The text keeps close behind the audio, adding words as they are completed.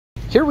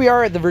Here we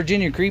are at the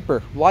Virginia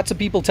creeper. Lots of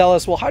people tell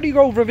us, well, how do you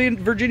grow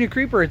Virginia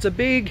creeper? It's a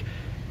big,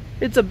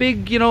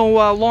 you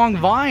know, long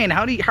vine.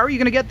 How are you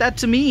going to get that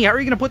to me? How are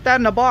you going to put that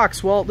in a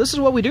box? Well, this is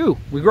what we do.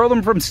 We grow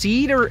them from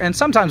seed, and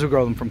sometimes we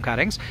grow them from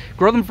cuttings.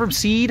 Grow them from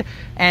seed,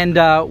 and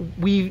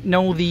we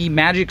know the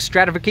magic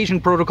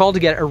stratification protocol to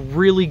get a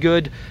really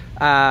good,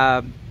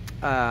 to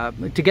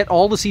get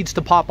all the seeds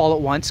to pop all at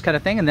once kind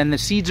of thing, and then the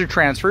seeds are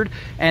transferred,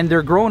 and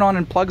they're grown on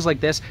in plugs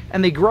like this,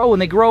 and they grow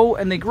and they grow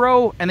and they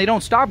grow, and they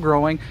don't stop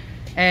growing.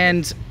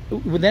 And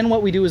then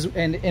what we do is,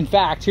 and in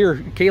fact, here,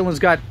 Kaylin's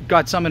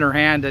got some in her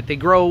hand that they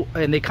grow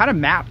and they kind of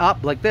mat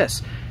up like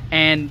this.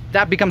 And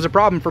that becomes a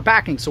problem for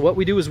packing. So what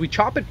we do is we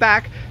chop it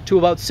back to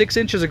about 6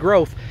 inches of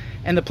growth,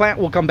 and the plant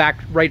will come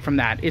back right from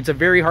that. It's a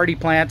very hardy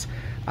plant.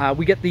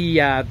 We get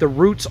the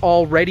roots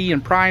all ready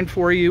and primed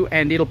for you,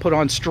 and it'll put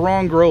on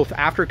strong growth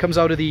after it comes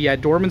out of the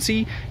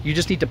dormancy. You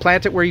just need to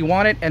plant it where you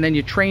want it, and then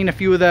you train a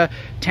few of the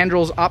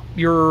tendrils up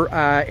your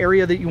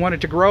area that you want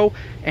it to grow,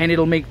 and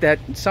it'll make that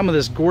some of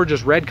this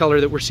gorgeous red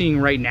color that we're seeing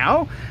right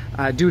now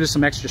due to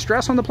some extra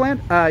stress on the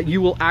plant.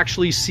 You will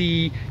actually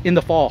see in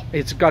the fall.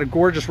 It's got a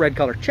gorgeous red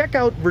color. Check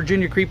out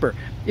Virginia creeper.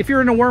 If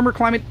you're in a warmer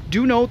climate,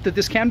 do note that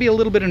this can be a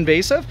little bit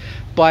invasive,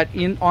 but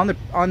on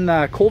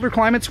the colder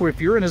climates, where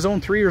if you're in a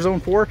zone 3 or zone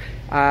 4,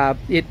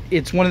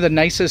 it's one of the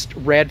nicest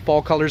red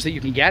fall colors that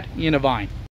you can get in a vine.